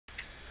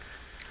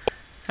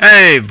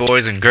Hey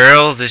boys and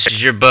girls, this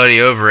is your buddy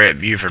over at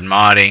Buford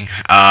Modding.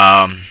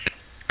 I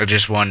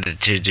just wanted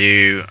to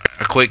do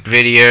a quick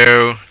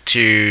video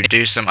to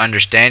do some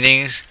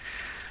understandings.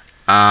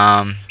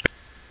 I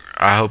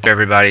hope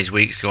everybody's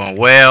week's going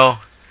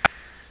well.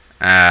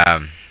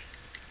 I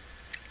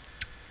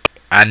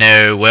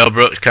know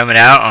Wellbrook's coming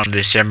out on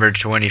December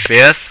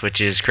 25th,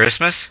 which is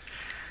Christmas.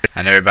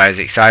 I know everybody's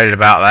excited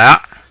about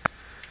that.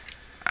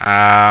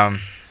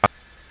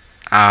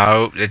 I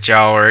hope that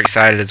y'all are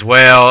excited as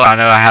well. I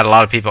know I had a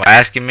lot of people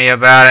asking me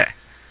about it.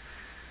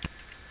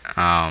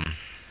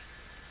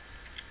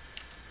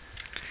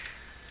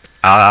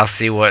 I'll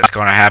see what's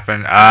going to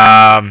happen.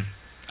 I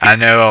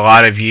know a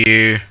lot of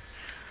you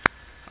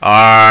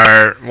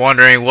are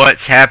wondering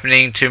what's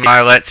happening to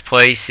my Let's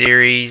Play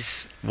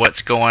series.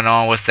 What's going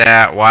on with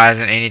that? Why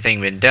hasn't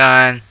anything been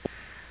done?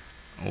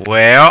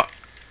 Well,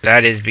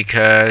 that is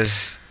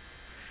because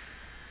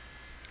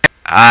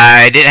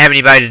I didn't have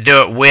anybody to do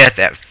it with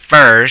at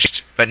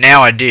first, but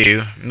now I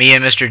do. Me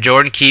and Mr.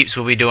 Jordan Keeps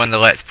will be doing the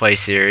Let's Play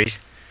series.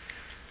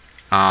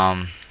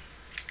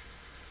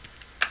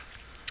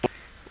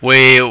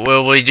 We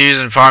will be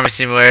using Farming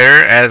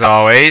Simulator as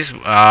always.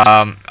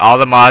 All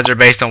the mods are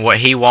based on what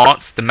he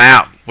wants. The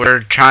map we're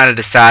trying to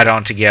decide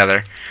on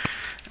together.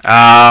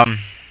 So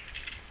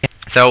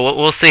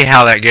we'll see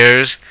how that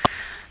goes.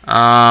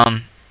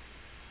 I'm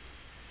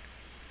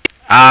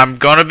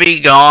gonna be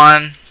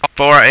gone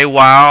for a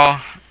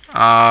while.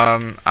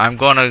 I'm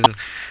gonna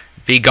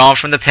be gone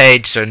from the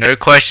page, so no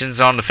questions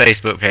on the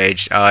Facebook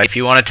page. If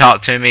you want to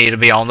talk to me, it'll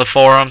be on the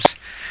forums.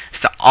 It's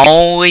the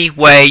only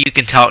way you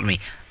can talk to me.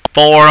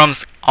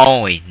 Forums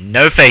only,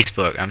 no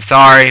Facebook. I'm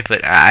sorry,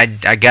 but I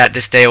got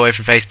to stay away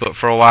from Facebook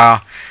for a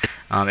while.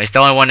 It's the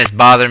only one that's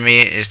bothering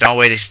me. It's the only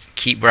way to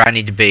keep where I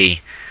need to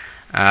be.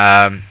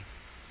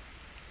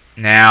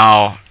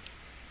 Now,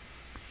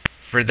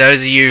 for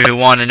those of you who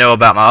want to know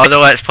about my other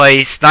Let's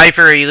Play,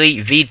 Sniper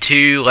Elite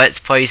V2 Let's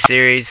Play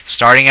series,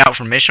 starting out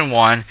from Mission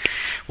 1,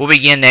 will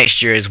begin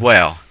next year as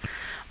well.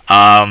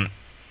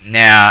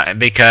 Now,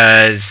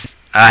 because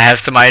I have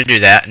somebody to do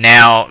that.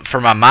 Now,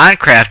 for my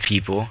Minecraft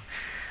people,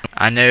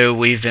 I know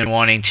we've been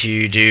wanting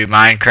to do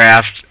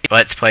Minecraft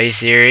Let's Play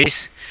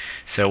series,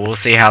 so we'll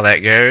see how that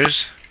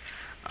goes.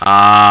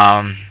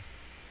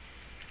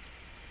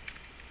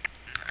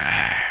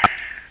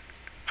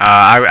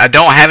 I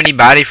don't have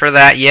anybody for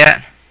that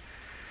yet,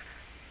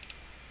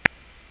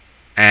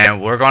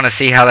 and we're going to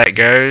see how that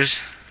goes.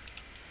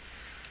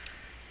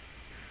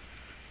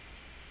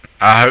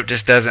 I hope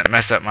this doesn't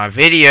mess up my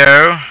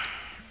video.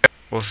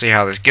 We'll see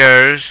how this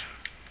goes.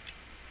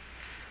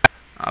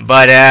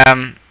 But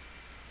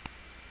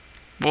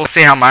we'll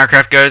see how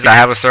Minecraft goes. I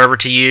have a server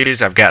to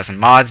use. I've got some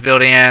mods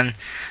built in.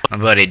 My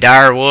buddy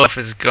Direwolf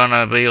is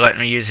gonna be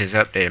letting me use his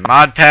updated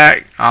mod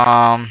pack.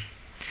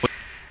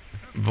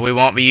 But we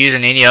won't be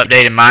using any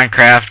updated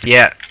Minecraft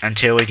yet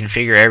until we can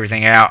figure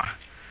everything out.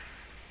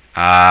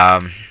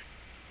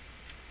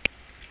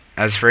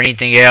 As for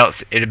anything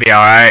else, it'll be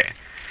alright.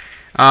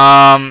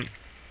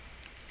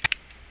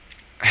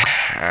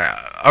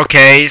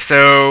 Okay,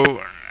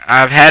 so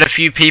I've had a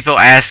few people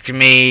ask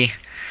me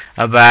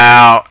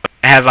about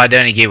have I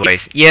done any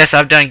giveaways. Yes,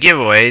 I've done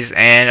giveaways,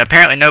 and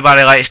apparently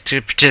nobody likes to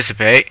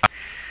participate.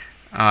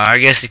 I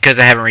guess because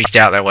I haven't reached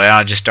out that way.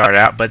 I'll just start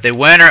out. But the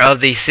winner of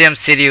the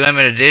SimCity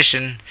Limited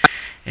Edition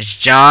is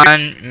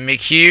John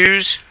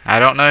McHughes. I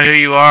don't know who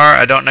you are.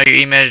 I don't know your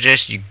email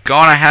address. You're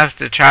gonna have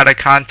to try to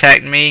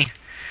contact me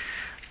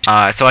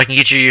so I can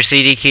get you your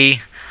CD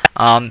key.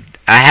 I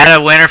had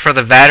a winner for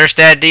the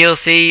Vaterstad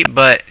DLC,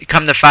 but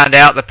come to find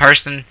out, the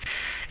person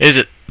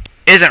isn't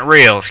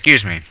real.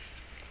 Excuse me.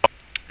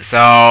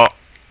 So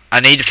I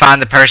need to find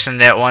the person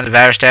that won the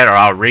Vaterstad, or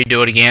I'll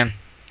redo it again.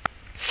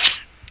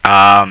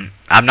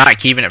 I'm not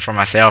keeping it for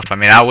myself. I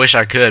mean, I wish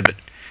I could, but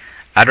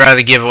I'd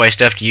rather give away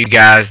stuff to you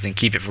guys than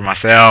keep it for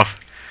myself.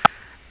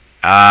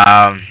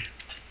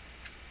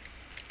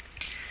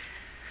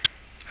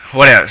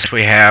 What else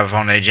we have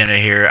on the agenda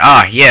here?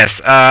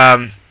 Yes.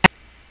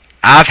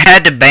 I've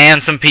had to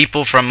ban some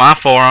people from my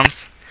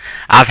forums.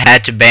 I've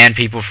had to ban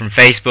people from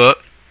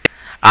Facebook.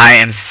 I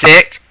am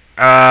sick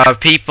of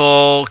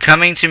people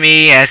coming to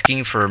me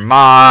asking for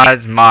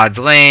mods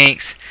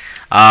links,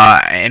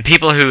 and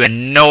people who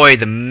annoy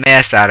the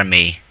mess out of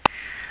me.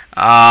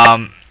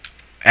 I've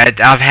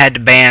had to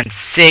ban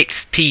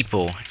 6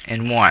 people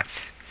in once.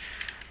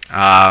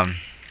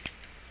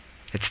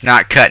 It's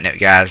not cutting it,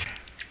 guys.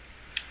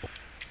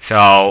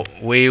 So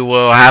we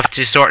will have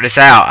to sort this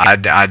out.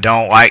 I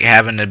don't like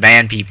having to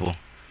ban people.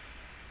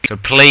 So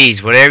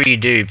please, whatever you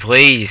do,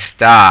 please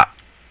stop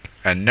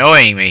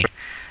annoying me.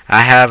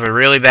 I have a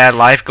really bad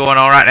life going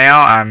on right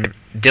now. I'm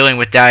dealing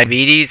with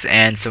diabetes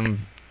and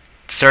some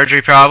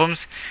surgery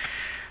problems,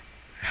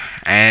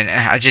 and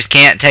I just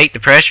can't take the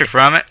pressure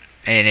from it,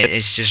 and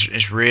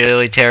it's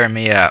really tearing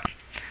me up.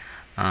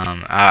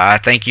 I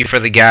thank you for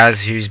the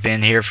guys who's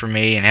been here for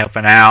me and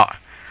helping out.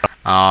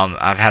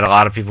 I've had a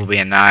lot of people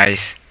being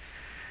nice,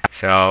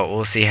 so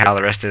we'll see how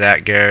the rest of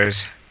that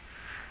goes.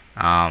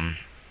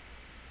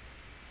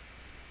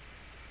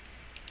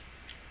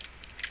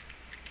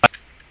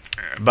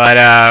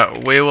 but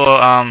we will.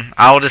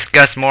 I will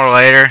discuss more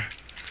later.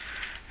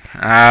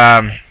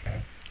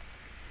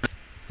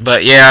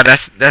 But yeah,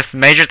 that's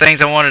major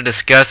things I want to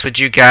discuss with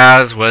you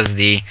guys was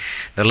the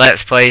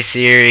Let's Play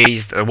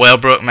series, the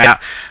Wellbrook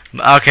map.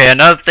 Okay,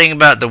 another thing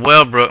about the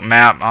Wellbrook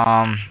map,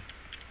 I'm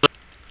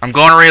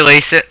going to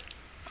release it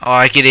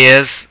like it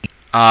is,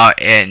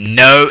 and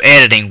no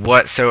editing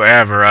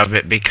whatsoever of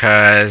it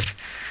because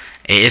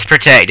it is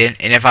protected.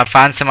 And if I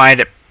find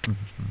somebody that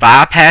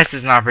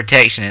bypasses my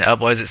protection and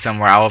uploads it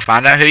somewhere, I will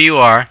find out who you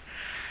are,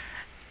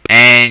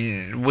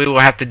 and we will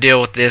have to deal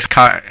with this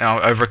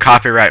over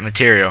copyright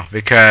material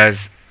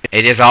because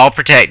it is all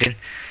protected,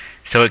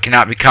 so it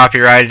cannot be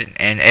copyrighted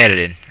and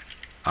edited.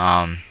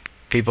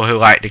 People who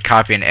like to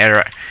copy and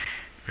edit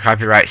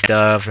copyright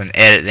stuff and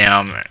edit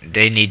them,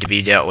 they need to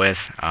be dealt with.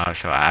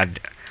 So I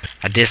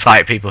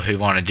dislike people who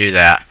want to do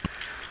that.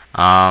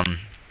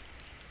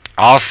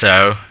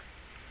 Also,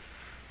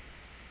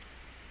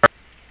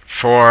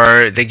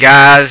 for the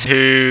guys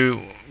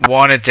who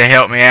wanted to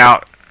help me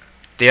out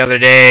the other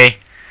day,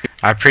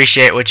 I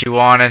appreciate what you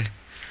wanted.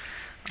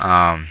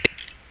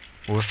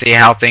 We'll see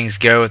how things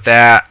go with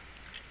that.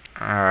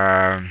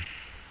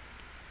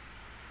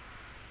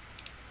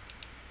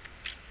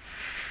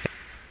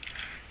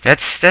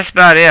 That's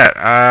about it.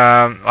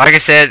 Like I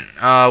said,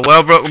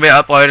 Wellbrook will be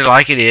uploaded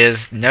like it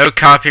is. No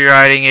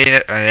copywriting in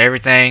it and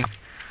everything.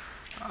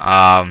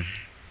 And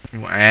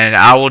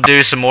I will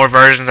do some more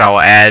versions. I will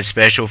add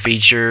special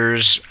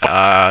features,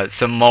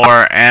 some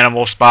more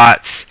animal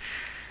spots,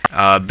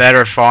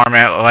 better farm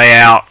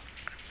layout,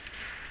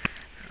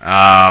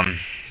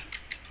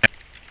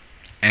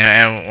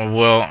 and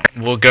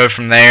we'll go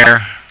from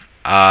there.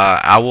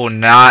 I will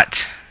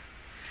not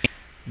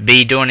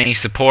be doing any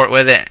support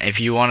with it. If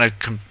you want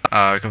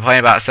to complain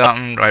about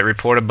something, like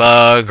report a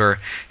bug or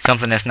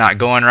something that's not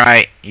going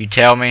right, you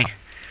tell me.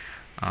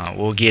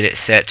 We'll get it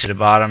set to the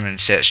bottom and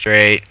set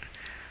straight.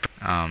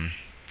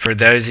 For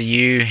those of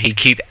you who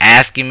keep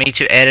asking me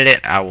to edit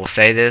it, I will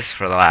say this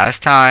for the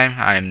last time.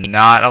 I am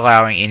not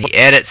allowing any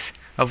edits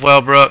of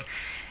Wellbrook.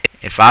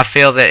 If I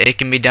feel that it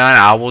can be done,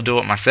 I will do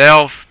it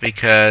myself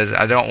because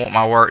I don't want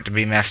my work to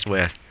be messed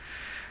with.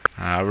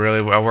 I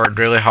worked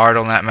really hard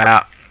on that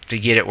map to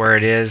get it where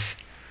it is.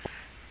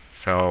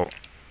 So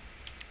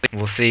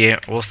we'll see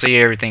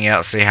everything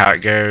else, see how it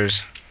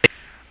goes.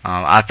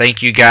 I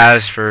thank you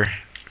guys for,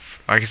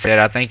 like I said,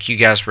 I thank you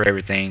guys for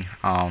everything.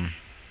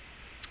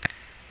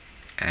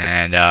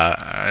 And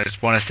I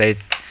just want to say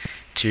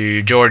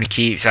to Jordan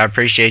Keeps, I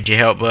appreciate your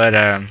help, bud.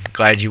 I'm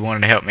glad you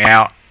wanted to help me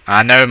out.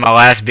 I know my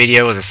last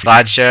video was a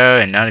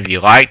slideshow and none of you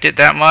liked it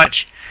that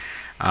much.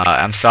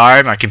 I'm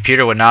sorry, my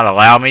computer would not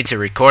allow me to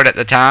record at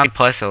the time,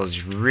 plus it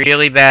was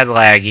really bad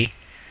laggy.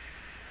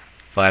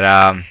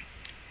 But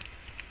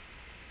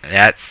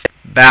that's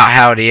about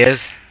how it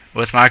is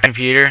with my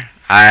computer.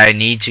 I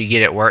need to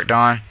get it worked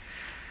on.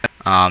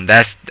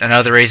 That's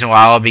another reason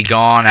why I'll be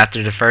gone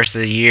after the first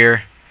of the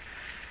year.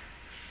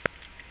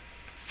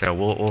 So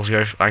we'll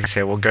go, like I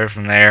said, we'll go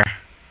from there.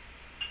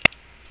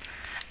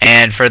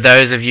 And for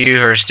those of you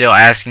who are still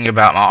asking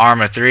about my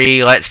Arma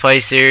 3 Let's Play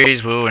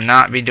series, we will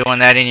not be doing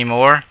that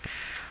anymore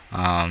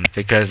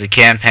because the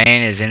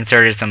campaign has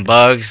inserted some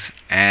bugs,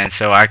 and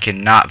so I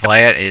cannot play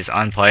it. It is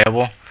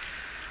unplayable.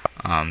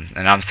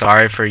 And I'm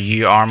sorry for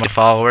you Arma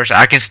followers.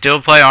 I can still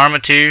play Arma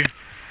 2,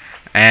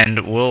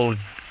 and we'll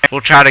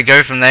try to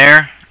go from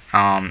there.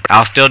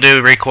 I'll still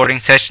do recording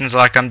sessions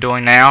like I'm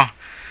doing now.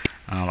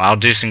 I'll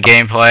do some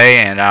gameplay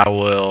and I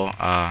will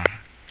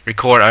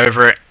record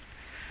over it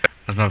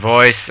with my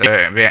voice.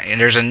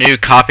 And there's a new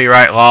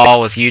copyright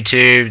law with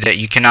YouTube that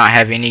you cannot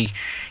have any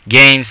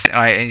games,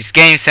 it's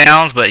game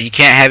sounds, but you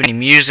can't have any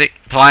music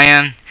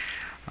playing.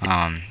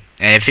 And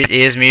if it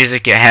is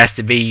music, it has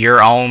to be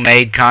your own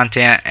made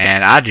content,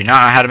 and I do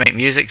not know how to make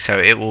music, so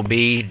it will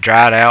be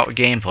dried out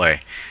gameplay.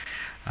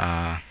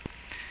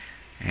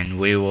 And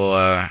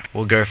we'll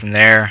go from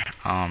there.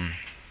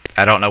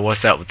 I don't know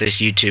what's up with this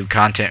YouTube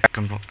content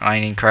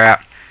complaining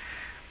crap.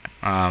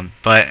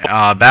 But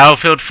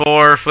Battlefield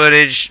 4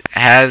 footage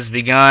has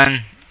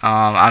begun.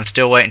 I'm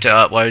still waiting to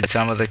upload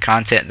some of the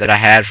content that I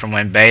had from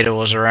when beta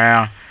was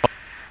around.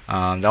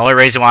 The only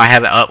reason why I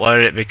haven't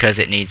uploaded it because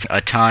it needs a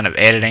ton of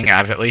editing.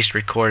 I've at least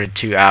recorded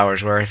 2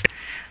 hours worth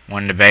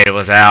when the beta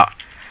was out.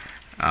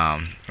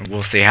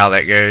 We'll see how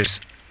that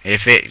goes.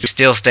 If it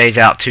still stays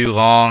out too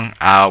long,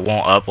 I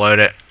won't upload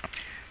it.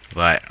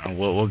 But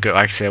we'll go.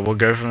 Like I said, we'll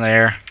go from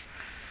there.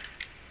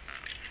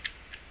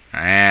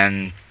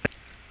 And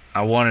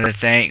I wanted to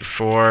thank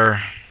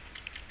for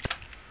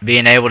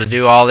being able to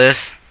do all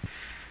this.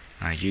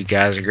 You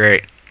guys are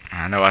great.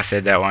 I know I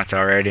said that once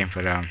already,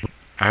 but I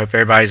hope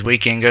everybody's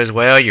weekend goes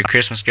well, your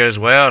Christmas goes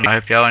well, and I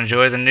hope y'all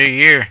enjoy the new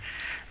year.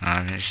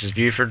 This is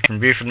Buford from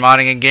Buford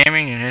Modding and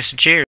Gaming, and this is cheers.